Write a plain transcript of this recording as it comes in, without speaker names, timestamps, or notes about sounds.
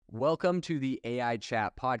Welcome to the AI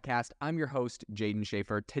Chat podcast. I'm your host, Jaden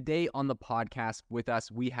Schaefer. Today on the podcast with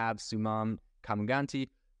us, we have Suman Kanuganti,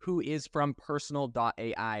 who is from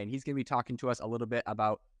Personal.AI, and he's going to be talking to us a little bit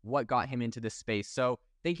about what got him into this space. So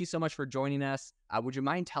thank you so much for joining us. Would you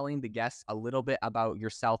mind telling the guests a little bit about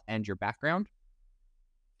yourself and your background?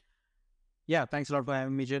 Yeah, thanks a lot for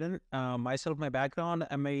having me, Jaden. My background,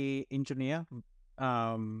 I'm a engineer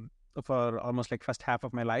for almost like first half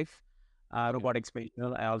of my life, robotics based.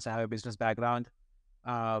 I also have a business background,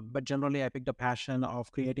 but generally I picked a passion of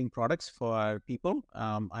creating products for people.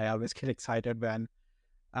 I always get excited when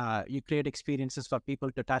you create experiences for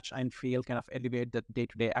people to touch and feel, kind of elevate the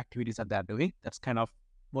day-to-day activities that they're doing. That's kind of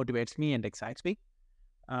motivates me and excites me.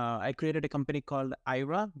 I created a company called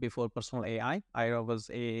Ira before Personal AI. Ira was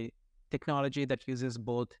a technology that uses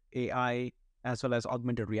both AI as well as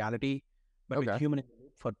augmented reality, but with Okay. human in the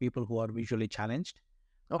loop for people who are visually challenged.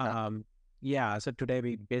 Okay. So today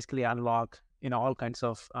we basically unlock all kinds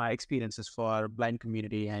of experiences for blind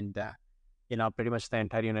community and pretty much the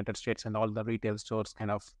entire United States, and all the retail stores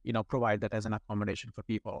kind of provide that as an accommodation for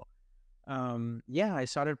people. I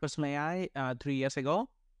started Personal AI 3 years ago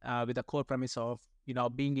with the core premise of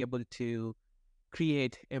being able to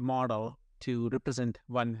create a model to represent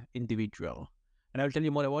one individual. And I'll tell you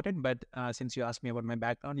more about it, but since you asked me about my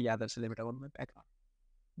background, that's a little bit about my background.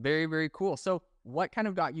 Very, very cool. So what kind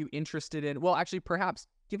of got you interested in, well, actually, perhaps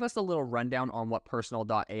give us a little rundown on what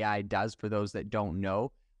Personal.AI does for those that don't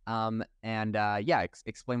know.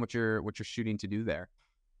 Explain what you're shooting to do there.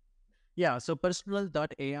 Yeah, so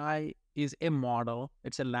Personal.AI is a model.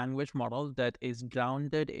 It's a language model that is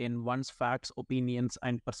grounded in one's facts, opinions,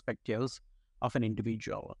 and perspectives of an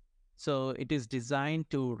individual. So it is designed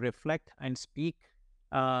to reflect and speak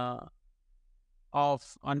on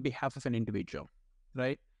behalf of an individual,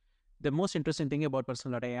 right? The most interesting thing about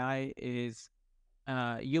Personal.AI is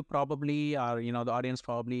you probably, or the audience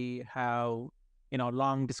probably have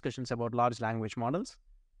long discussions about large language models.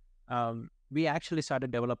 We actually started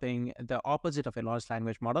developing the opposite of a large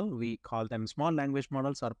language model. We call them small language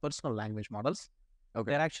models or personal language models.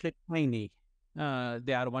 Okay. They're actually tiny. They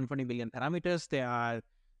are 120 billion parameters. They are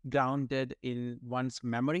grounded in one's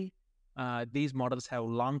memory. These models have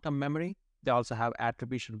long-term memory. They also have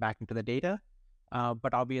attribution back into the data.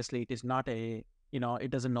 But obviously, it is not it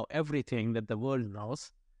doesn't know everything that the world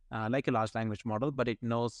knows, like a large language model, but it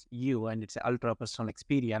knows you, and it's an ultra-personal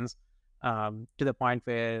experience to the point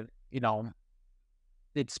where,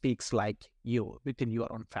 it speaks like you within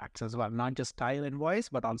your own facts as well, not just style and voice,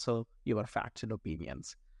 but also your facts and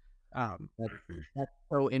opinions. Um, That's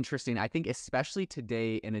so interesting. I think especially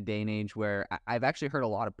today in a day and age where I've actually heard a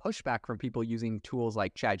lot of pushback from people using tools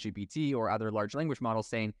like ChatGPT or other large language models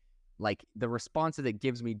saying, like, the responses it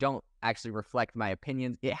gives me don't actually reflect my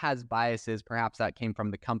opinions. It has biases. Perhaps that came from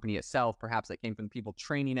the company itself. Perhaps that came from the people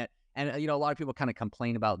training it. And, a lot of people kind of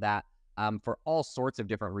complain about that for all sorts of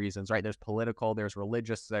different reasons, right? There's political, there's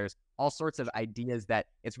religious, there's all sorts of ideas that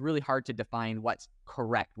it's really hard to define what's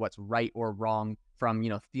correct, what's right or wrong from,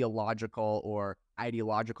 theological or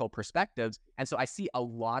ideological perspectives. And so I see a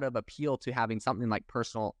lot of appeal to having something like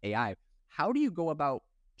Personal AI. How do you go about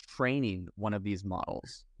training one of these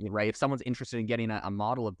models, right? If someone's interested in getting a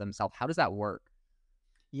model of themselves, how does that work?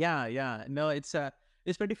 yeah. No, it's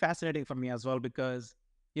pretty fascinating for me as well because,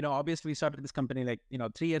 obviously we started this company like,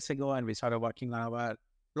 3 years ago, and we started working on our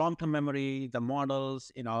long-term memory, the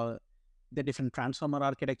models, the different transformer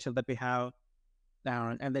architecture that we have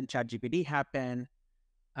down, and then ChatGPT happened.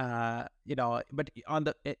 But on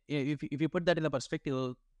the if you put that in the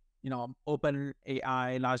perspective, open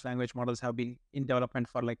AI large language models have been in development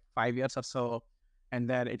for like 5 years or so, and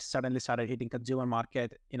then it suddenly started hitting consumer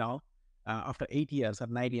market, after 8 years or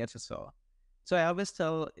 9 years or so. So I always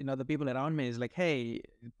tell the people around me is like, hey,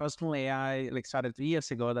 Personal AI like started 3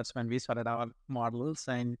 years ago. That's when we started our models,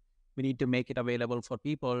 and we need to make it available for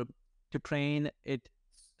people to train it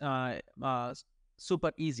uh, uh,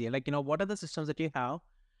 super easy. Like, what are the systems that you have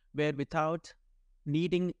where without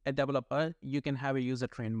needing a developer, you can have a user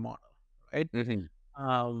trained model, right? Mm-hmm.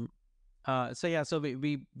 Um, so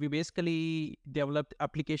we basically developed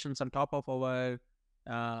applications on top of our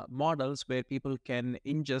models where people can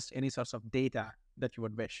ingest any sorts of data that you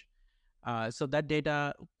would wish. So that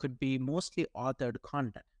data could be mostly authored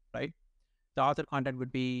content, right? The author content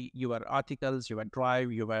would be your articles, your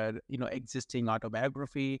drive, your existing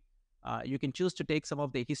autobiography. You can choose to take some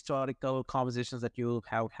of the historical conversations that you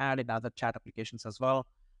have had in other chat applications as well,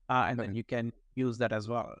 and then you can use that as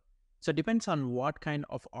well. So it depends on what kind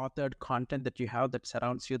of authored content that you have that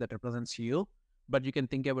surrounds you, that represents you. But you can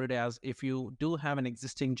think about it as, if you do have an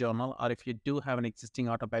existing journal, or if you do have an existing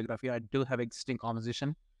autobiography, or do have existing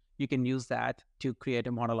conversation, you can use that to create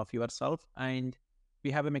a model of yourself. And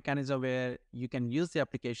we have a mechanism where you can use the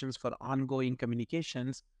applications for ongoing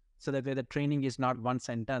communications. So that way the training is not once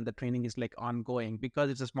and done, the training is like ongoing.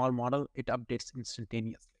 Because it's a small model, it updates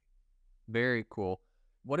instantaneously. Very cool.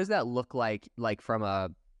 What does that look like from a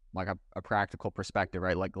practical perspective,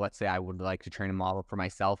 right? Like, let's say I would like to train a model for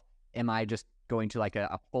myself. Am I just going to like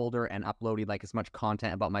a folder and uploading like as much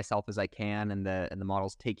content about myself as I can, and the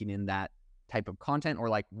model's taking in that type of content, or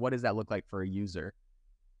like what does that look like for a user?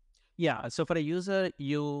 Yeah. So for a user,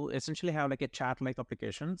 you essentially have like a chat-like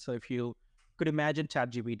application. So if you could imagine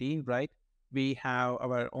ChatGPT, right? We have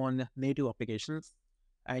our own native applications,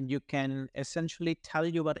 and you can essentially tell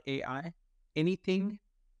your AI anything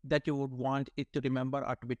that you would want it to remember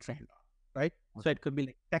or to be trained on, right? So Okay. it could be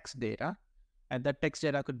like text data, and that text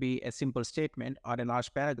data could be a simple statement or a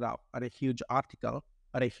large paragraph or a huge article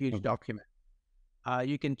or a huge Okay. document.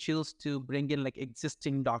 You can choose to bring in like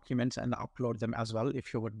existing documents and upload them as well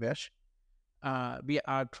if you would wish. We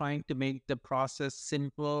are trying to make the process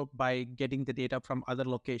simple by getting the data from other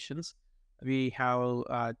locations. We have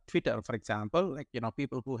Twitter, for example, like,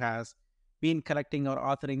 people who has been collecting or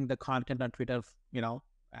authoring the content on Twitter,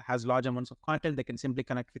 has large amounts of content. They can simply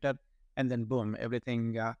connect Twitter, and then boom,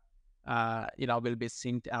 everything, will be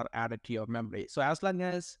synced or added to your memory. So as long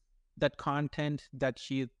as that content that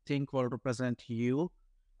you think will represent you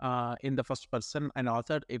in the first person and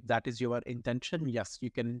author, if that is your intention, yes, you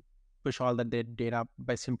can push all the data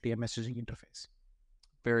by simply a messaging interface.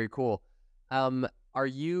 Very cool.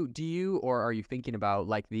 Do you, or are you thinking about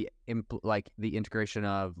like like the integration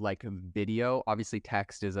of like video? Obviously,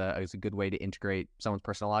 text is a good way to integrate someone's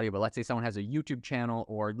personal audio, but let's say someone has a YouTube channel,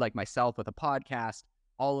 or like myself with a podcast,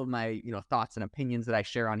 all of my, thoughts and opinions that I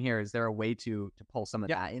share on here. Is there a way to pull some of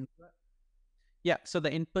Yeah, that in? yeah. So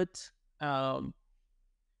the input um,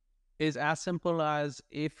 is as simple as,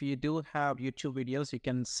 if you do have YouTube videos, you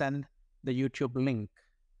can send the YouTube link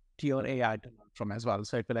to your AI to learn from as well.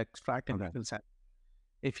 So it will extract and Okay. it will send.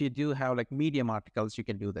 If you do have like Medium articles, you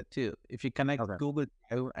can do that too. If you connect Okay. Google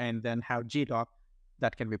Drive and then have Gdoc,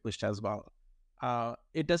 that can be pushed as well.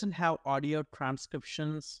 It doesn't have audio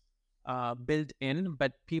transcriptions built in,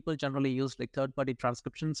 but people generally use like third-party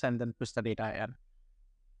transcriptions and then push the data in.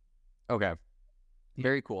 Okay. Yeah.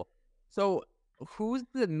 Very cool. So, who's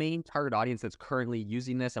the main target audience that's currently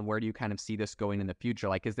using this, and where do you kind of see this going in the future?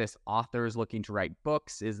 Like, is this authors looking to write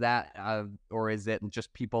books? Is that, or is it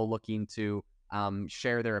just people looking to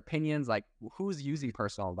share their opinions? Like, who's using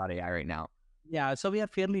Personal.AI right now? Yeah, so we are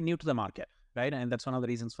fairly new to the market, right? And that's one of the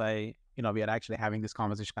reasons why, we are actually having this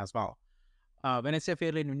conversation as well. When I say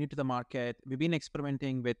fairly new to the market, we've been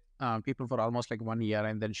experimenting with people for almost like 1 year,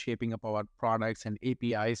 and then shaping up our products and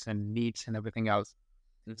APIs and needs and everything else.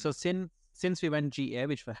 Mhm. So since we went GA,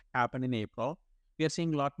 which happened in April, we are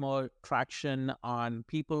seeing a lot more traction on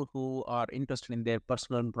people who are interested in their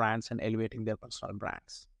personal brands and elevating their personal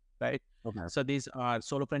brands, right? Okay. So these are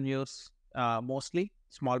solopreneurs, mostly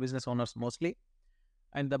small business owners mostly.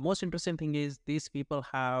 And the most interesting thing is, these people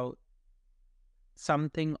have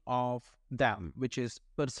something of them, which is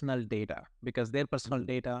personal data, because their personal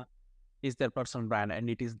data is their personal brand and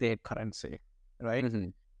it is their currency, right? Hmm.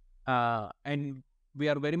 And we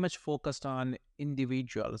are very much focused on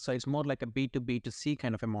individuals. So it's more like a B2B to C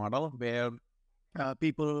kind of a model, where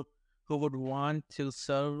people who would want to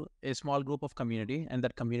serve a small group of community, and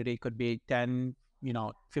that community could be 10,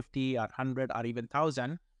 50 or 100 or even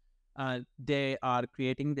 1,000. They are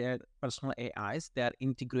creating their personal AIs. They are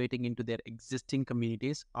integrating into their existing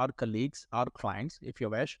communities, or colleagues, or clients, if you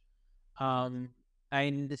wish. Um,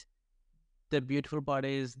 and the beautiful part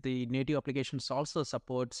is, the native applications also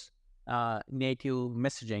supports native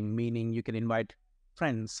messaging, meaning you can invite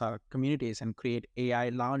friends or communities and create AI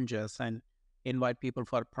lounges and invite people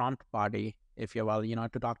for prompt party, if you will,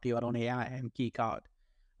 to talk to your own AI and geek out.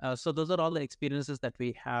 So those are all the experiences that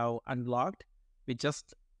we have unlocked. We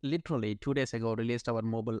just literally 2 days ago released our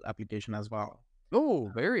mobile application as well.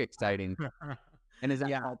 Oh, very exciting. And is that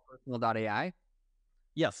Yeah. called Personal.AI?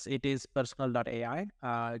 Yes, it is Personal.AI.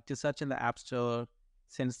 To search in the App Store,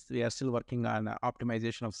 since we are still working on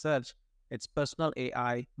optimization of search, it's Personal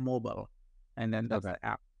AI Mobile, and then that's Okay. the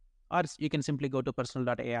app. Or you can simply go to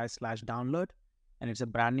Personal.AI/download, and it's a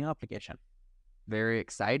brand new application. Very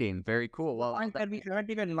exciting. Very cool. Well, And we haven't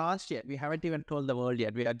even launched yet. We haven't even told the world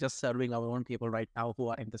yet. We are just serving our own people right now who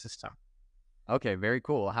are in the system. okay, very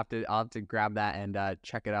cool. I'll have to grab that and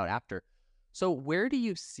check it out after. So where do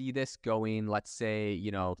you see this going? Let's say,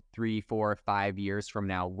 3, 4, 5 years from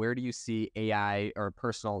now. Where do you see AI or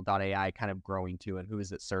Personal.AI kind of growing to, and who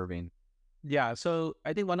is it serving? Yeah, so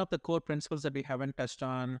I think one of the core principles that we haven't touched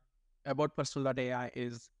on about Personal.AI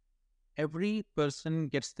is every person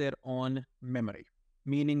gets their own memory,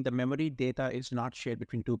 meaning the memory data is not shared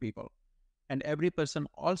between two people. And every person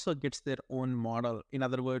also gets their own model. In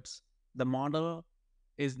other words, the model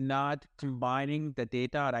is not combining the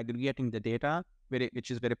data or aggregating the data,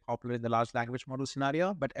 which is very popular in the large language model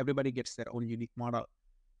scenario, but everybody gets their own unique model.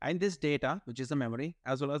 And this data, which is the memory,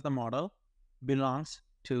 as well as the model, belongs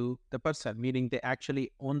to the person, meaning they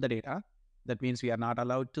actually own the data. That means we are not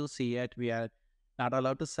allowed to see it. We are not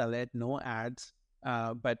allowed to sell it, no ads,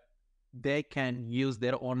 but they can use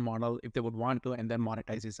their own model if they would want to, and then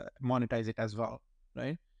monetize it as well,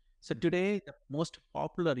 right? So today, the most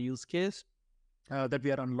popular use case that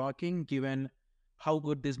we are unlocking, given how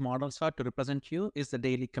good these models are to represent you, is the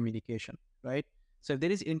daily communication, right? So if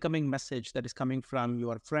there is incoming message that is coming from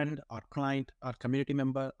your friend or client or community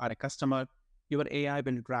member or a customer, your AI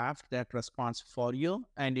will draft that response for you,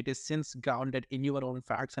 and it is since grounded in your own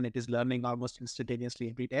facts, and it is learning almost instantaneously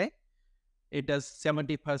every day. It does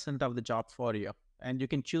 70% of the job for you. And you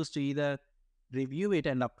can choose to either review it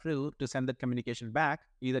and approve to send that communication back,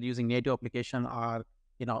 either using native application or,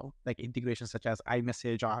 like integrations such as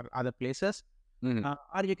iMessage or other places. Mhm.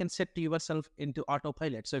 Or you can set yourself into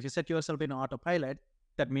autopilot. So if you set yourself in autopilot,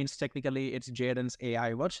 that means technically it's Jaden's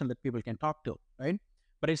AI version that people can talk to, right?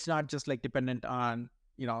 But it's not just like dependent on,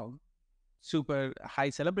 super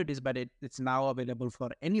high celebrities, but it's now available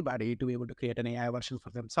for anybody to be able to create an AI version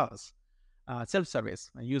for themselves,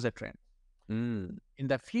 self-service, user trained. Mm. In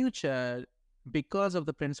the future, because of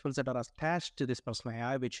the principles that are attached to this personal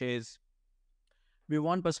AI, which is we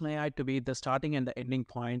want personal AI to be the starting and the ending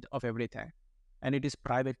point of everything. And it is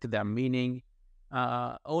private to them, meaning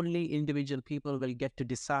only individual people will get to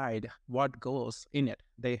decide what goes in it.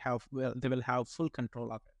 They will have full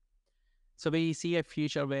control of it. So we see a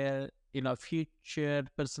future where, future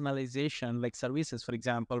personalization, like services, for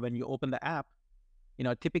example, when you open the app,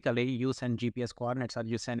 typically you send GPS coordinates or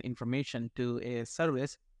you send information to a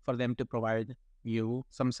service for them to provide you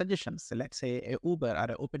some suggestions. So let's say a Uber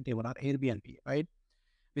or a OpenTable or Airbnb, right?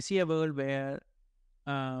 We see a world where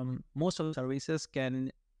most of the services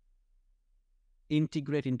can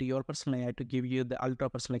integrate into your personal AI to give you the ultra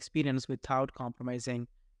personal experience without compromising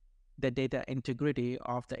the data integrity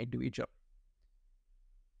of the individual,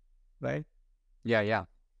 right? Yeah, yeah.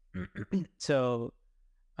 So,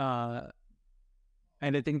 uh,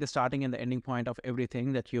 and I think the starting and the ending point of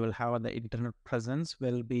everything that you will have on the internet presence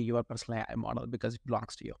will be your personal AI model because it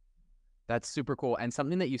belongs to you. That's super cool. And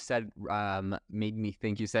something that you said made me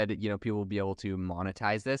think. You said, people will be able to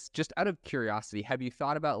monetize this. Just out of curiosity, have you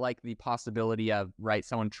thought about like the possibility of, right,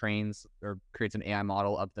 someone trains or creates an AI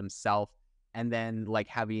model of themselves and then like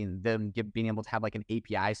having them being able to have like an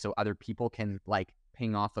API so other people can like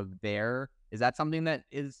ping off of there? Is that something that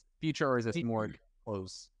is future, or is this more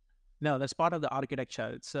close? No, that's part of the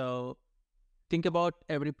architecture. So think about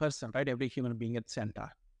every person, right? Every human being at center.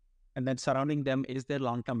 And then surrounding them is their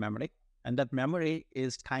long-term memory. And that memory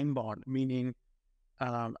is time-bound, meaning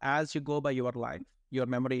as you go by your life, your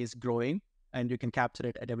memory is growing and you can capture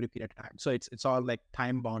it at every period of time. So it's all like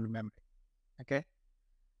time-bound memory, okay?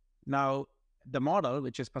 Now, the model,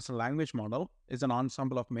 which is personal language model, is an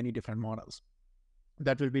ensemble of many different models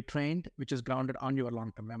that will be trained, which is grounded on your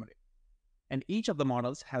long-term memory. And each of the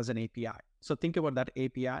models has an API. So think about that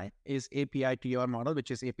API is API to your model,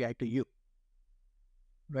 which is API to you,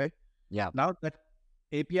 right? Yeah. Now that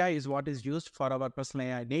API is what is used for our personal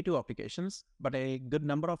AI native applications, but a good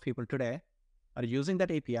number of people today are using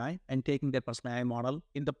that API and taking their personal AI model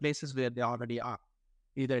in the places where they already are.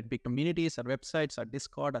 Either it be communities or websites or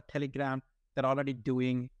Discord or Telegram, they're already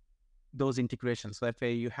doing those integrations. So that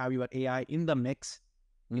way you have your AI in the mix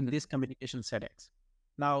in these communication settings.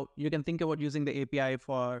 Now you can think about using the API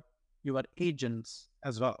for your agents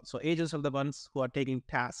as well. So agents are the ones who are taking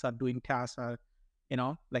tasks or doing tasks or,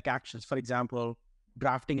 like actions. For example,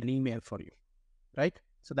 drafting an email for you, right?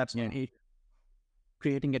 So that's Yeah. one agent.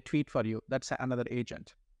 Creating a tweet for you, that's another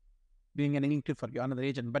agent. Doing an link for you, another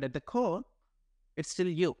agent. But at the core, it's still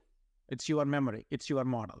you. It's your memory. It's your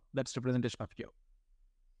model. That's representation of you.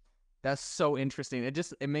 That's so interesting.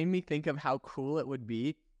 It made me think of how cool it would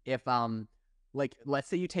be if like let's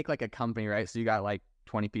say you take like a company, right? So you got like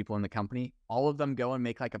 20 people in the company, all of them go and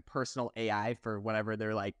make like a personal AI for whatever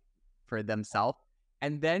they're like for themselves.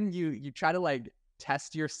 And then you try to like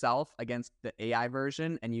test yourself against the AI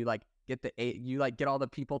version, and you like get all the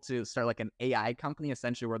people to start like an AI company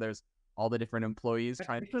essentially, where there's all the different employees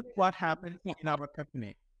trying This is what happens in our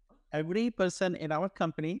company. Every person in our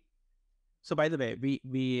company. So by the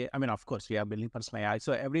way, I mean, of course, we are building personal AI.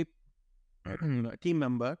 So every team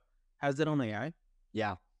member has their own AI.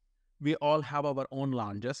 Yeah. We all have our own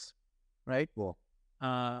lounges, right? Cool.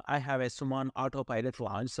 I have a Suman autopilot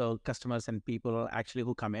launch. So customers and people actually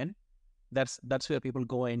who come in, that's where people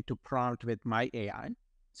go in to prompt with my AI.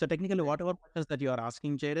 So technically, whatever questions that you are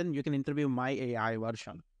asking, Jaden, you can interview my AI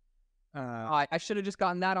version. Uh, Oh, I should have just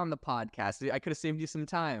gotten that on the podcast. I could have saved you some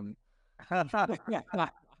time.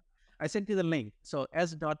 I sent you the link. So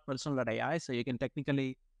s.personal.ai. So you can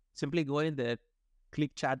technically simply go in there,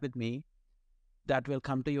 click chat with me. That will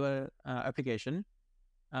come to your application.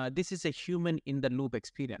 This is a human in the loop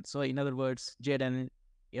experience. So in other words, Jaden,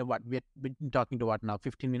 yeah, what we're been talking to what now,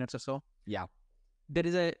 15 minutes or so. Yeah. There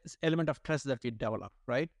is a element of trust that we develop,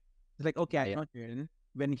 right? It's like, okay, I Yeah. know Jaden.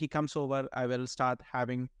 When he comes over, I will start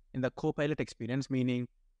having in the co-pilot experience, meaning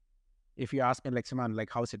if you ask me like, Suman, like,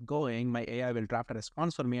 how's it going? My AI will draft a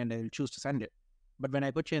response for me and I will choose to send it. But when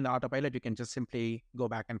I put you in the autopilot, you can just simply go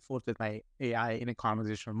back and forth with my AI in a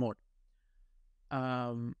conversational mode.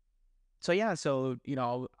 Um, so yeah, so,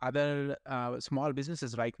 other small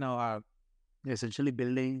businesses right now are essentially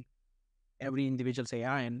building every individual's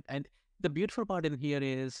AI. And the beautiful part in here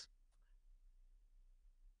is,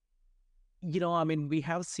 I mean, we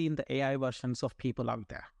have seen the AI versions of people out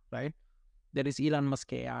there, right? There is Elon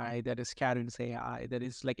Musk AI, there is Karen's AI, there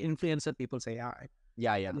is like influencer people's AI.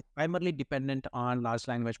 Yeah. Yeah. It's primarily dependent on large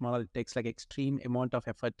language model. It takes like extreme amount of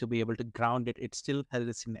effort to be able to ground it. It still has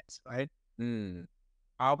resilience, right? Mm.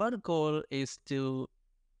 Our goal is to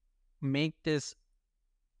make this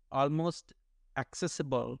almost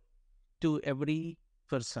accessible to every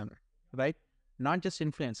person, right? Not just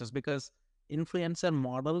influencers, because influencer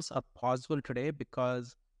models are possible today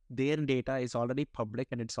because their data is already public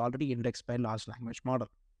and it's already indexed by large language model.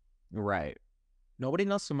 Right. Nobody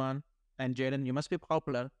knows Suman and Jaden. You must be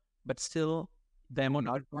popular, but still, the amount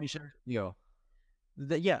of information. Yo,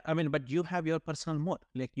 Yeah, I mean, but you have your personal mode,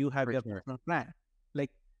 like you have for your sure. personal brand.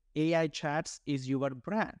 Like AI chats is your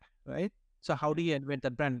brand, right? So how do you invent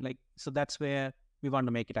that brand? Like, so that's where we want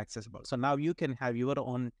to make it accessible. So now you can have your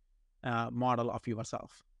own model of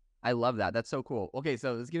yourself. I love that. That's so cool. Okay,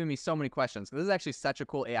 so it's giving me so many questions. This is actually such a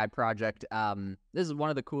cool AI project. This is one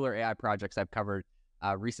of the cooler AI projects I've covered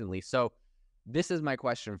recently. So this is my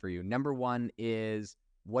question for you. Number one is,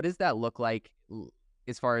 what does that look like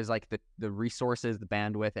as far as like the resources, the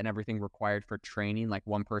bandwidth, and everything required for training like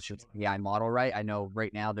one person's AI model, right? I know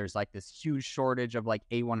right now there's like this huge shortage of like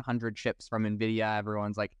A100 chips from NVIDIA.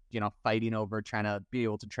 Everyone's like, fighting over trying to be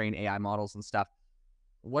able to train AI models and stuff.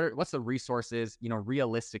 What's the resources,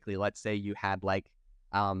 realistically? Let's say you had like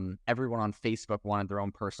everyone on Facebook wanted their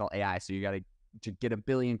own personal AI, so you got to get a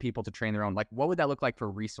billion people to train their own. Like, what would that look like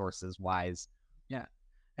for resources wise? Yeah,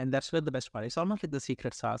 and that's where the best part is. It's almost like the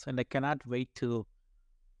secret sauce, and I cannot wait to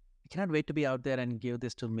be out there and give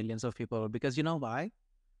this to millions of people, because you know why?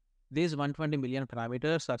 These 120 million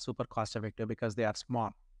parameters are super cost effective because they are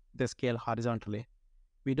small. They scale horizontally.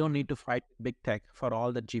 We don't need to fight big tech for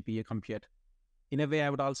all the GPU compute. In a way, I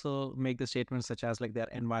would also make the statements such as like they're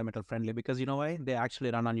environmental friendly, because you know why? They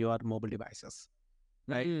actually run on your mobile devices,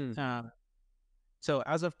 right? Mm. So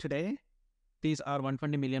as of today, these are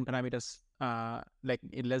 120 million parameters, like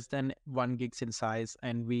in less than 1 gigs in size,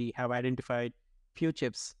 and we have identified few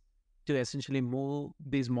chips to essentially move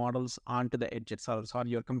these models onto the edge itself, on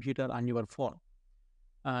your computer, on your phone.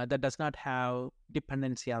 That does not have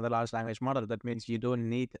dependency on the large language model. That means you don't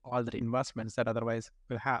need all the investments that otherwise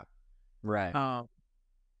will have. Right. Uh,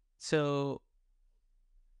 so,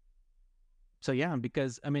 so yeah,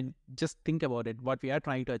 because I mean, just think about it. What we are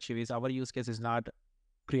trying to achieve is, our use case is not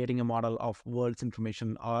creating a model of world's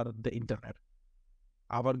information or the internet.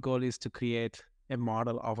 Our goal is to create a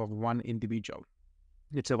model of one individual.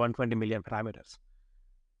 It's a 120 million parameters.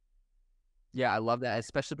 Yeah, I love that,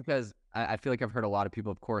 especially because I feel like I've heard a lot of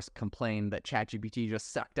people, of course, complain that ChatGPT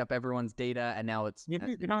just sucked up everyone's data, and now it's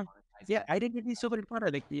Yeah, identity is super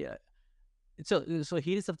important. Like, yeah. So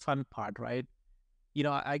here's the fun part, right?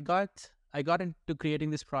 I got into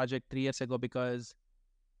creating this project 3 years ago because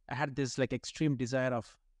I had this like extreme desire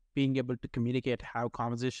of being able to communicate, have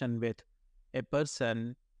conversation with a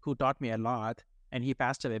person who taught me a lot, and he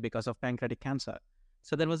passed away because of pancreatic cancer.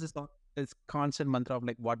 So there was this constant mantra of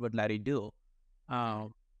like, what would Larry do?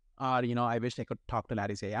 Um, or I wish I could talk to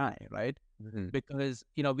Larry's AI, right? Mhm. Because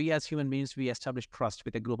we as human beings, we establish trust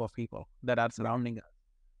with a group of people that are surrounding us.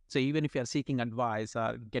 So even if you are seeking advice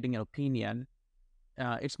or getting an opinion,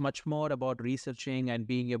 it's much more about researching and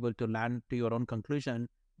being able to land to your own conclusion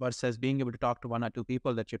versus being able to talk to one or two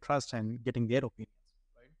people that you trust and getting their opinions.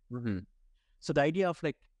 Right. Mhm. So the idea of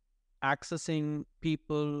like accessing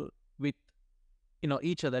people with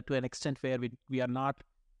each other to an extent where we are not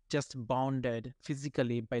just bounded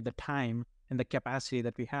physically by the time and the capacity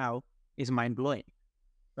that we have is mind blowing,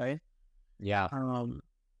 right? Yeah. Um,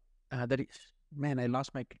 that is, man, I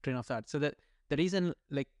lost my train of thought. So the reason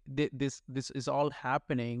like this is all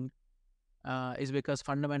happening is because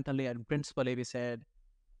fundamentally and principally we said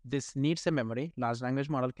this needs a memory. Large language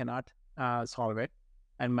model cannot solve it.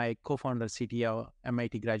 And my co-founder, CTO,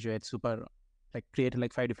 MIT graduate, super like created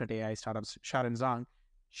like 5 different AI startups, Sharon Zhang.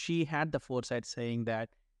 She had the foresight saying that,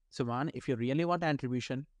 Suman, if you really want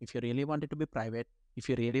attribution, if you really want it to be private, if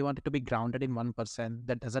you really want it to be grounded in one person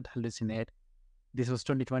that doesn't hallucinate, this was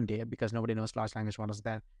 2020 because nobody knows large language models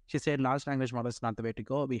then. She said large language models is not the way to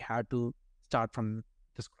go. We had to start from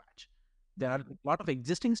the scratch. There are a lot of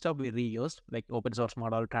existing stuff we reused, like open source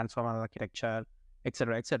model, transformer architecture,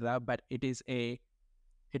 etc., but it is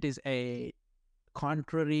a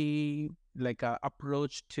contrary like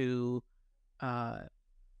approach to uh,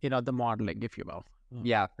 the modeling, if you will.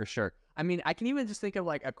 Yeah, for sure. I mean, I can even just think of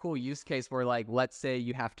like a cool use case where, like, let's say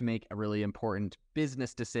you have to make a really important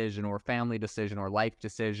business decision or family decision or life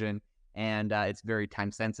decision, and it's very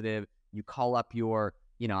time sensitive. You call up your,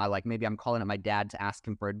 I like maybe I'm calling up my dad to ask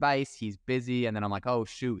him for advice. He's busy, and then I'm like, oh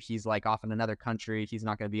shoot, he's like off in another country. He's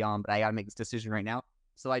not going to be on, but I got to make this decision right now.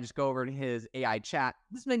 So I just go over to his AI chat.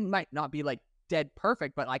 This might not be like dead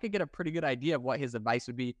perfect, but I could get a pretty good idea of what his advice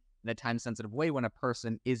would be in a time sensitive way when a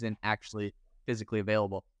person isn't actually physically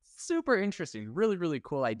available. Super interesting. Really, really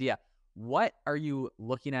cool idea. What are you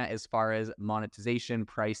looking at as far as monetization,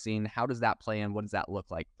 pricing? How does that play in? What does that look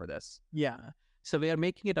like for this? Yeah. So we are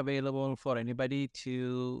making it available for anybody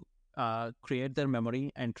to create their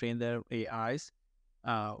memory and train their AIs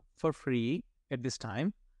for free at this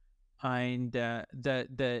time. And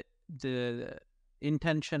the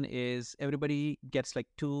intention is everybody gets like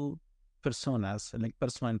two personas, like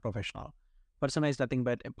personal and professional. Persona is nothing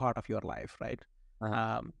but a part of your life, right? Uh-huh.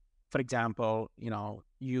 Um, for example,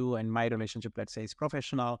 you and my relationship, let's say, is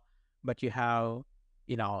professional, but you have,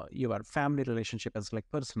 your family relationship is like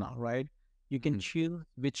personal, right? You can Mhm. choose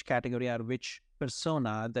which category or which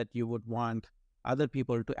persona that you would want other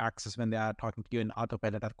people to access when they are talking to you in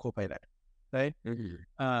autopilot or copilot, right? Mhm.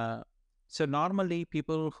 Uh, so normally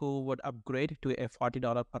people who would upgrade to a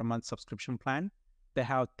 $40 per month subscription plan, they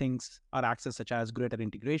have things or access such as greater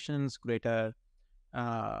integrations, greater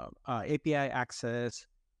API access.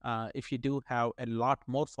 If you do have a lot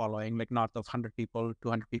more following, like north of 100 people,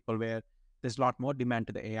 200 people, where there's a lot more demand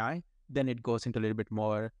to the AI, then it goes into a little bit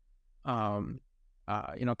more, um,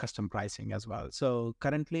 custom pricing as well. So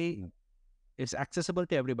currently, it's accessible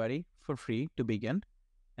to everybody for free to begin.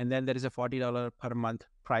 And then there is a $40 per month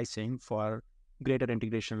pricing for greater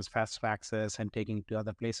integrations, faster access, and taking to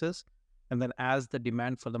other places. And then as the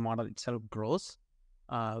demand for the model itself grows,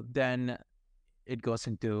 then it goes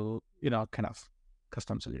into, kind of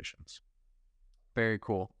custom solutions. Very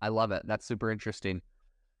cool. I love it. That's super interesting.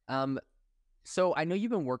 Um, so I know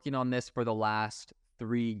you've been working on this for the last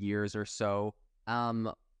 3 years or so.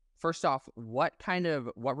 Um, First off, what kind of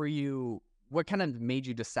made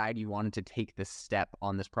you decide you wanted to take this step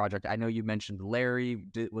on this project? I know you mentioned Larry.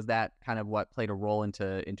 Was that kind of what played a role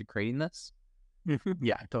into creating this?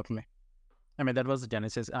 Yeah, totally. I mean, that was the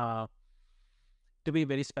genesis. To be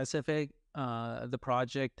very specific, the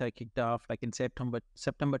project I kicked off like in September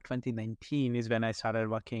 2019 is when I started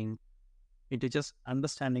working into just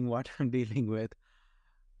understanding what I'm dealing with.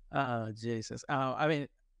 Jesus. I mean,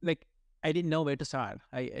 like I didn't know where to start.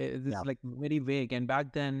 This Yeah. is like very vague, and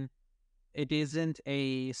back then it isn't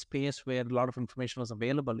a space where a lot of information was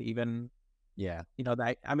available. Even Yeah.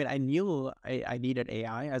 I mean, I knew I needed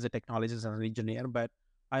AI as a technologist as an engineer, but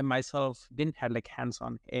I myself didn't have like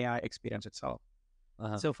hands-on AI experience itself.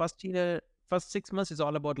 Uh-huh. So first 6 months is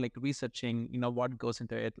all about like researching, what goes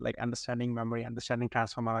into it, like understanding memory, understanding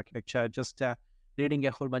transformer architecture, just reading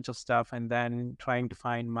a whole bunch of stuff, and then trying to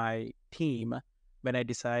find my team. When I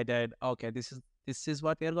decided, okay, this is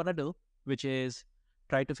what we are gonna do, which is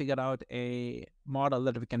try to figure out a model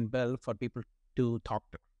that we can build for people to talk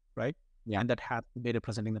to, right? Yeah. And that had to be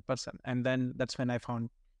representing the person. And then that's when I found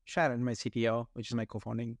Sharon, my CTO, which is my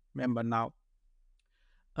co-founding member now.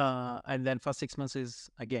 And then first 6 months is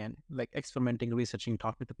again like experimenting, researching,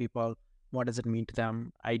 talking to people. What does it mean to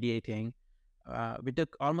them? Ideating. We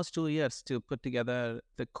took almost 2 years to put together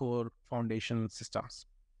the core foundation systems,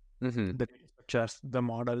 Mm-hmm. the structures, the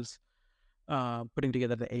models, putting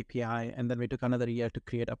together the API, and then we took another year to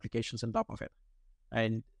create applications on top of it,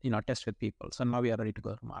 and test with people. So now we are ready to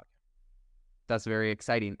go to market. That's very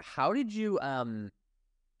exciting. How did you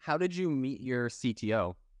meet your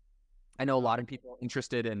CTO? I know a lot of people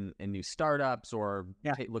interested in new startups or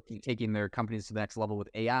Yeah. taking their companies to the next level with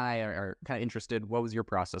AI are kind of interested. What was your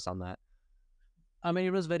process on that? I mean,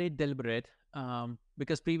 it was very deliberate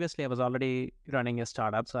because previously I was already running a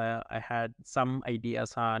startup, so I had some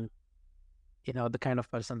ideas on the kind of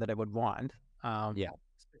person that I would want, um, Yeah.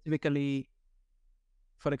 specifically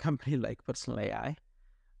for a company like Personal AI,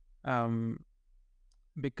 um,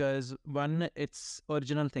 because one, it's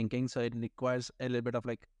original thinking, so it requires a little bit of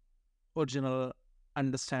like original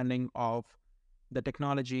understanding of the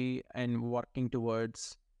technology and working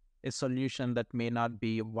towards a solution that may not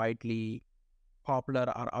be widely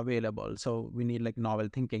popular or available. So we need like novel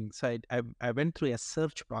thinking. So I went through a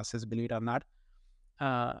search process, believe it or not.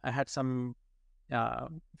 I had some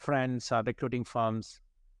friends, recruiting firms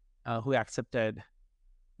who accepted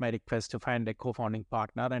my request to find a co-founding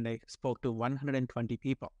partner, and I spoke to 120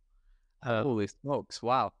 people. Uh, Holy smokes!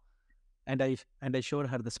 Wow. and I showed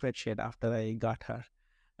her the spreadsheet after I got her.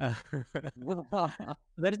 Uh,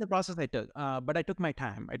 that is the process I took. But I took my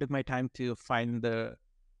time. I took my time to find the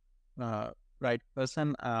uh, right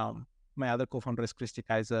person. My other co-founder is Christy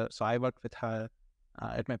Kaiser, so I worked with her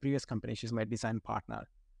at my previous company. She's my design partner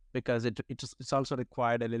because it's also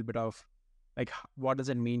required a little bit of like what does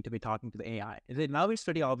it mean to be talking to the AI? Now it's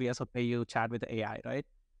pretty obvious. Okay, you chat with the AI, right?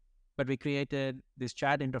 But we created these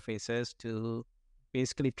chat interfaces to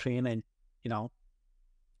basically train and you know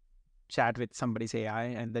chat with somebody's AI,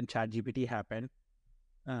 and then Chat GPT happened.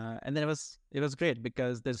 And then it was great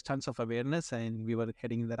because there's tons of awareness and we were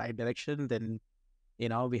heading in the right direction. Then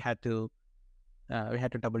we had to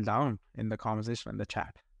double down in the conversation in the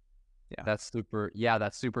chat. Yeah. That's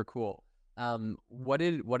super cool. What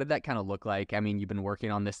did that kind of look like? I mean, you've been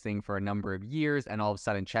working on this thing for a number of years, and all of a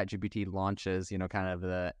sudden, ChatGPT launches. Kind of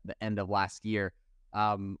the end of last year.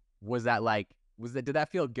 Was that like? Did that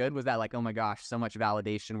feel good? Was that like, oh my gosh, so much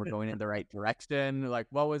validation, we're going in the right direction? Like,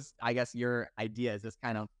 what was, I guess, your idea? Is this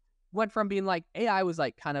kind of went from being like AI was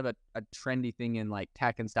like kind of a trendy thing in like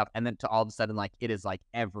tech and stuff, and then to all of a sudden like it is like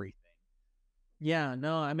everything. Yeah,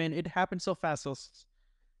 no, I mean it happened so fast. So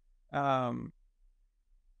um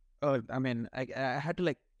I mean I had to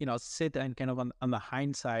like sit and kind of on the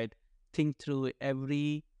hindsight think through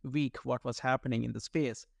every week what was happening in the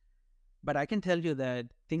space. But I can tell you that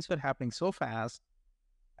things were happening so fast,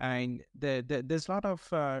 and there's a lot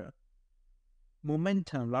of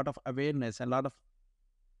momentum, a lot of awareness, and a lot of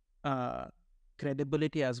uh,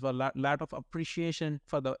 credibility as well, lot of appreciation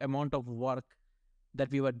for the amount of work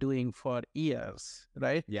that we were doing for years,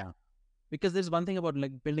 right? Yeah. Because there's one thing about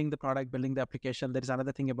like building the product, building the application. There's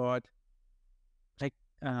another thing about like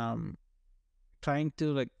um, trying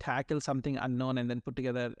to like tackle something unknown and then put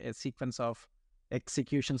together a sequence of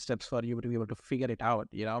execution steps for you to be able to figure it out,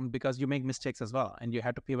 because you make mistakes as well and you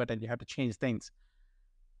have to pivot and you have to change things.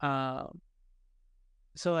 Uh,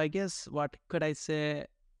 so I guess what could I say?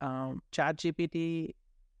 Chat GPT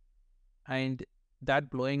and that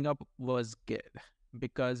blowing up was good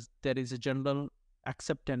because there is a general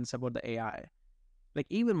acceptance about the AI. Like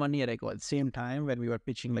even 1 year ago, at the same time when we were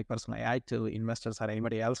pitching like personal AI to investors or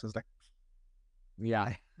anybody else, was like,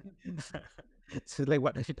 Yeah. so like,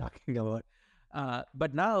 what are you talking about?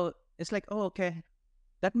 But now it's like, oh, okay,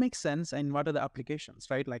 that makes sense. And what are the applications,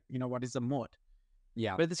 right? Like, what is the mode?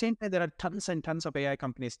 Yeah. But at the same time, there are tons and tons of AI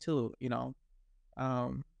companies too.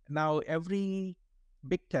 Now every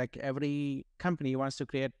big tech, every company wants to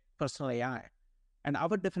create personal AI, and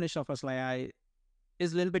our definition of personal AI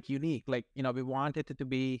is a little bit unique. Like, we want it to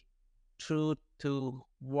be true to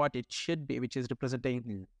what it should be, which is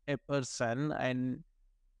representing a person and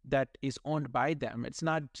that is owned by them. It's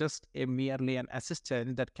not just a merely an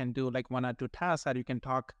assistant that can do like one or two tasks, or you can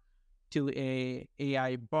talk to a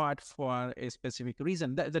AI bot for a specific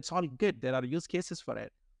reason. That's all good. There are use cases for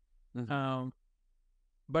it. Mhm. Um,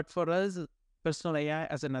 but for us, personal AI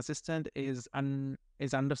as an assistant is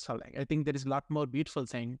underselling. I think there is a lot more beautiful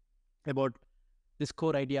thing about this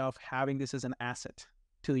core idea of having this as an asset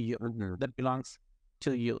to you Mhm. that belongs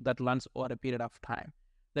to you, that runs over a period of time,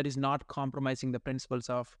 that is not compromising the principles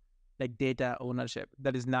of like data ownership,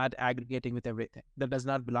 that is not aggregating with everything, that does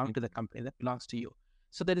not belong to the company, that belongs to you.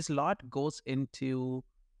 So there is a lot goes into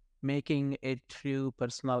making a true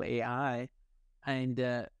personal AI.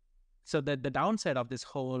 And so the downside of this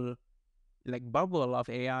whole like bubble of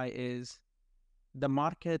AI is the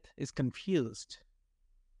market is confused,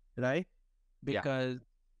 right? Yeah. Because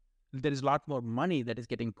there is a lot more money that is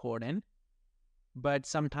getting poured in. But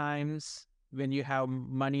sometimes when you have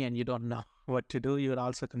money and you don't know what to do, you will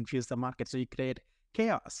also confuse the market. So you create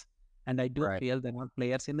chaos. And I do Right. feel there are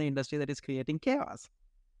players in the industry that is creating chaos.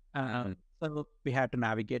 Uh, Mhm. so we have to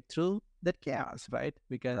navigate through that chaos, right?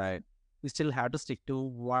 Because Right. we still have to stick to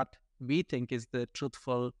what we think is the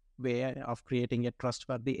truthful way of creating a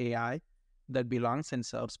trustworthy AI that belongs and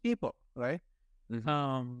serves people, right? Hmm.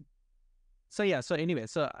 Um, so yeah, so anyway,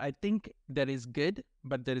 so I think there is good,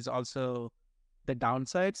 but there is also the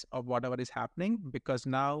downsides of whatever is happening, because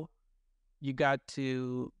now you got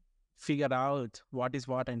to figure out what is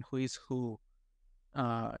what and who is who.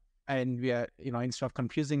 Uh, and we are, instead of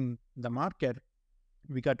confusing the market,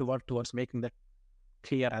 we got to work towards making that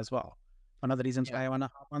clear as well. One of the reasons Yeah. why I want to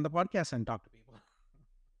hop on the podcast and talk to people.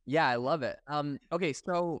 Yeah, I love it. Okay,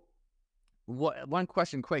 so one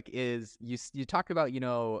question quick is you talked about,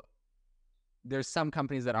 there's some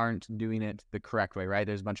companies that aren't doing it the correct way, right?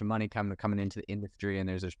 There's a bunch of money coming into the industry, and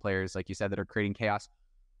there's players like you said that are creating chaos.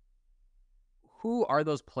 Who are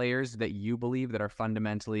those players that you believe that are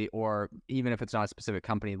fundamentally, or even if it's not a specific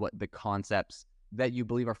company, what the concepts that you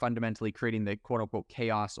believe are fundamentally creating the quote unquote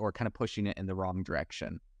chaos or kind of pushing it in the wrong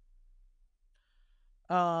direction?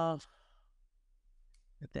 Uh,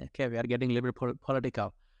 okay, we are getting a little bit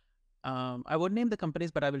political. I would name the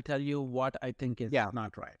companies, but I will tell you what I think is Yeah,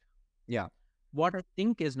 not right. yeah. What I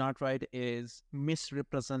think is not right is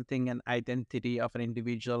misrepresenting an identity of an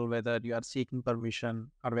individual, whether you are seeking permission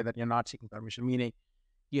or whether you're not seeking permission, meaning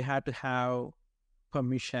you have to have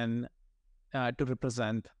permission to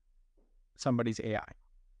represent somebody's AI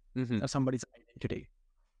Mm-hmm. or somebody's identity.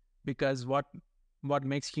 Because what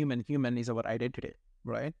makes human is our identity,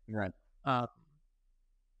 right? Right. Uh,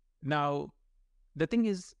 Now, the thing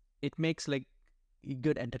is, it makes like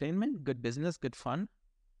good entertainment, good business, good fun,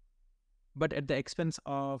 but at the expense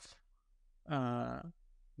of uh,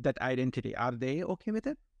 that identity. Are they okay with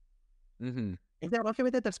it? Mm-hmm. If they're okay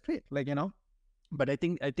with it, that's great. But I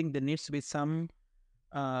think there needs to be some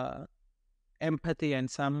uh, empathy and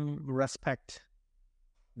some respect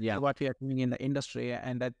Yeah. for what we are doing in the industry.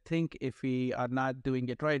 And I think if we are not doing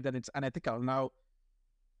it right, then it's unethical. Now,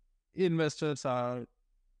 investors are,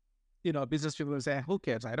 business people will say, "Who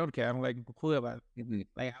cares? I don't care." I'm like, whoever. Mm-hmm.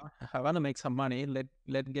 Like, I want to make some money.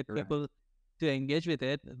 Let get Right. people to engage with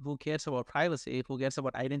it. Who cares about privacy? Who cares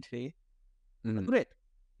about identity? Mm-hmm. Great.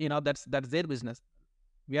 That's their business.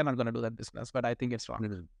 We are not going to do that business, but I think it's wrong.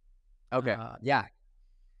 Mm-hmm. Okay. Uh, Yeah.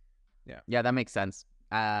 yeah. Yeah, that makes sense.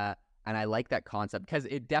 And I like that concept because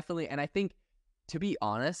it definitely, and I think, to be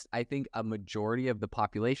honest, I think a majority of the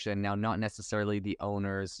population, now not necessarily the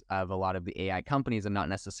owners of a lot of the AI companies and not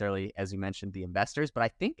necessarily, as you mentioned, the investors, but I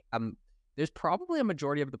think there's probably a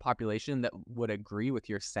majority of the population that would agree with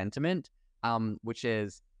your sentiment, which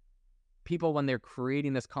is people when they're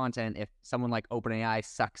creating this content, if someone like OpenAI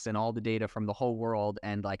sucks in all the data from the whole world,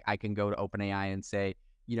 and like I can go to OpenAI and say,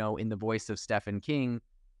 in the voice of Stephen King,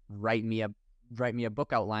 write me a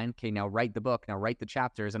book outline. Okay, now write the book, now write the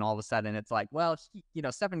chapters, and all of a sudden it's like, well,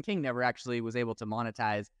 Stephen King never actually was able to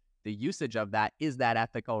monetize the usage of that. Is that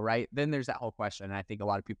ethical, right? Then there's that whole question. And I think a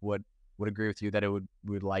lot of people would agree with you that it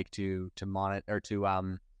would like to monitor or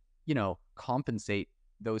to compensate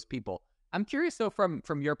those people. I'm curious though,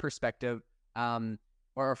 from your perspective,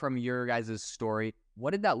 or from your guys' story,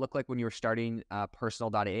 what did that look like when you were starting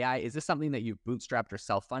Personal.AI? Is this something that you bootstrapped or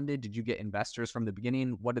self-funded? Did you get investors from the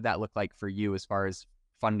beginning? What did that look like for you as far as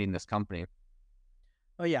funding this company?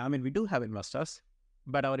 Oh yeah. I mean, we do have investors,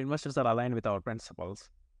 but our investors are aligned with our principles.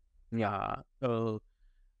 Yeah.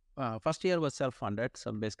 First year was self-funded,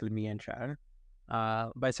 so basically me and Sharon.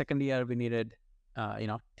 By second year, we needed,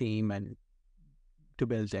 team and to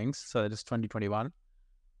build things. So it is 2021.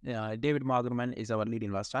 David Magerman is our lead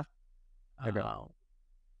investor. Okay.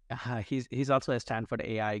 Uh, he's also a Stanford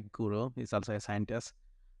AI guru. He's also a scientist.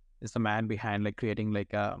 He's the man behind like creating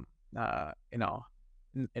like uh, you know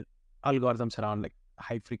n- n- algorithms around like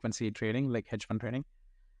high frequency trading, like hedge fund trading,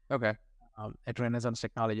 Okay. at Renaissance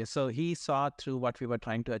Technologies. So he saw through what we were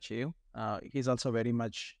trying to achieve. He's also very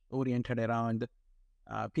much oriented around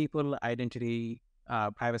people, identity,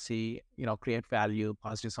 privacy. Create value,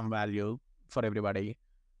 positive some value for everybody.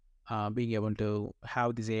 Being able to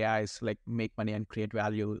have these AIs like make money and create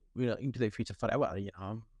value, into the future forever.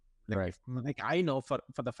 Like Right. if, like I know for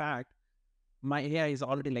the fact my AI is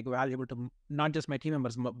already like valuable to not just my team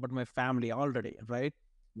members but my family already, right?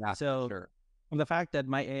 Yeah, for So sure. the fact that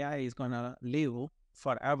my AI is gonna live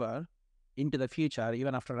forever into the future,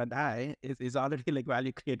 even after I die, is already like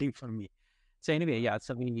value creating for me. So anyway, yeah.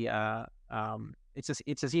 So it's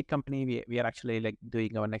a seed company. We are actually like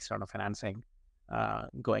doing our next round of financing,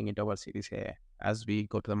 going into our Series A as we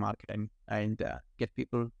go to the market and get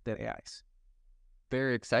people their AIs.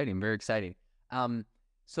 Very exciting. Very exciting.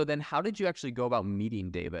 So then how did you actually go about meeting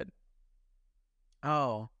David?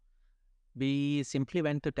 Oh, we simply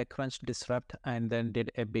went to TechCrunch Disrupt and then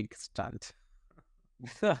did a big stunt.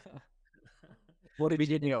 What we did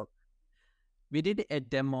you did do? we did a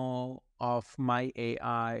demo of my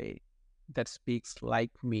AI that speaks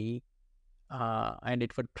like me, and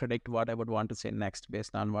it would predict what I would want to say next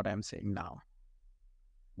based on what I'm saying now.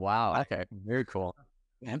 Wow. Okay. Very cool.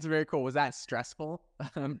 That's very cool. Was that stressful?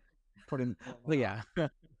 Putting. Well, yeah,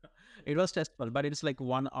 it was testable, but it's like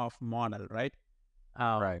one-off model, right?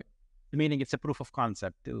 Um, Right. Meaning it's a proof of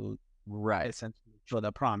concept to Right. essentially show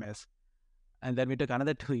the promise. And then we took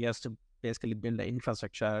another 2 years to basically build the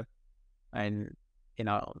infrastructure and, you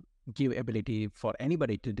know, give ability for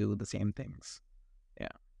anybody to do the same things. Yeah.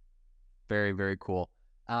 Very, very cool.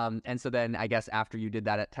 And so then I guess after you did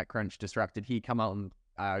that at TechCrunch Disrupt, did he come out and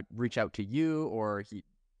reach out to you, or he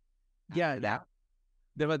Yeah. after that?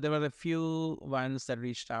 There were a few ones that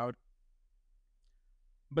reached out.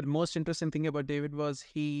 But most interesting thing about David was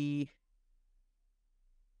he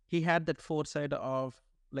had that foresight of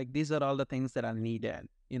like, these are all the things that are needed.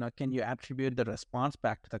 You know, can you attribute the response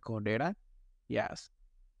back to the core data? Yes.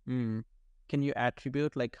 Can you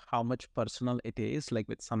attribute like how much personal it is, like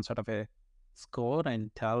with some sort of a score,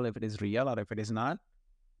 and tell if it is real or if it is not?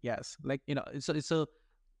 Yes. Like, you know, so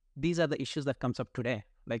these are the issues that comes up today,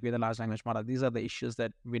 like with a large language model. These are the issues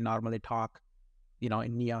that we normally talk, you know,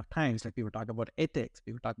 in New York Times. Like, people talk about ethics,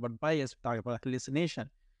 people talk about bias, we talk about hallucination,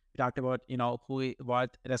 we talked about, you know,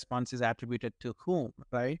 what response is attributed to whom,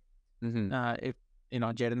 right? Mm-hmm. If, you know,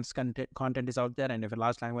 Jaden's content is out there, and if a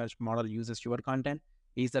large language model uses your content,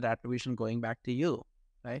 is that attribution going back to you,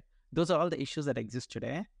 right? Those are all the issues that exist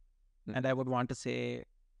today. And I would want to say,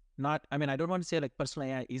 I don't want to say like personal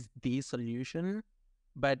AI is the solution,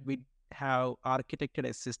 but we have architected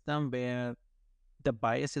a system where the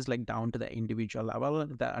bias is like down to the individual level.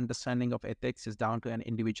 The understanding of ethics is down to an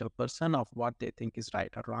individual person of what they think is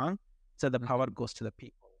right or wrong. So the power goes to the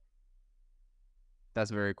people.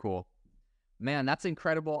 That's very cool. Man, that's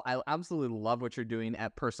incredible. I absolutely love what you're doing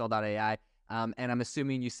at Personal.AI. And I'm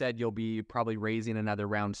assuming you said you'll be probably raising another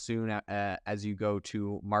round soon as you go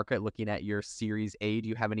to market, looking at your Series A. Do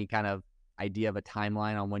you have any kind of idea of a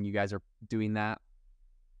timeline on when you guys are doing that?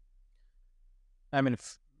 I mean,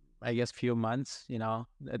 I guess few months, you know,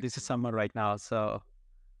 this is summer right now. So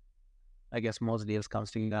I guess most deals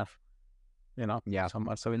comes together, you know, Yeah.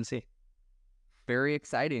 summer. So we'll see. Very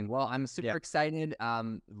exciting. Well, I'm super Yeah. excited.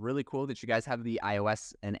 Really cool that you guys have the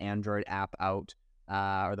iOS and Android app out,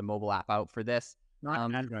 or the mobile app out for this.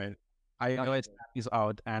 Not Android. iOS is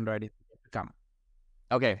out. Android is to come.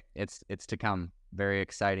 Okay, it's to come. Very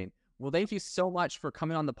exciting. Well, thank you so much for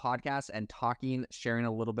coming on the podcast and talking, sharing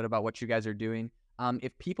a little bit about what you guys are doing.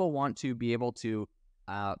 If people want to be able to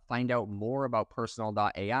find out more about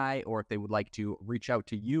Personal.AI, or if they would like to reach out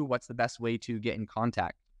to you, what's the best way to get in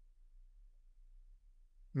contact?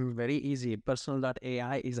 Very easy.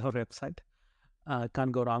 Personal.ai is our website.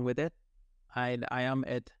 Can't go wrong with it. And I am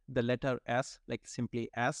at the letter S, like simply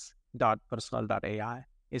s.personal.ai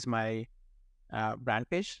is my brand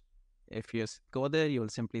page. If you go there, you will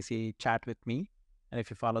simply see chat with me. And if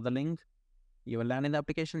you follow the link, you will land in the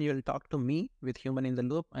application. You will talk to me with human in the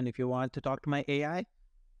loop. And if you want to talk to my AI,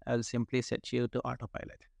 I'll simply set you to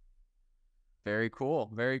autopilot. Very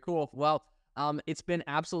cool. Very cool. Well, it's been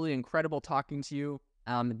absolutely incredible talking to you.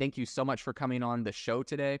 Thank you so much for coming on the show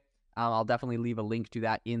today. I'll definitely leave a link to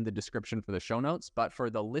that in the description for the show notes. But for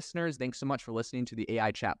the listeners, thanks so much for listening to the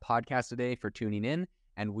AI Chat podcast today, for tuning in,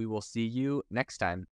 and we will see you next time.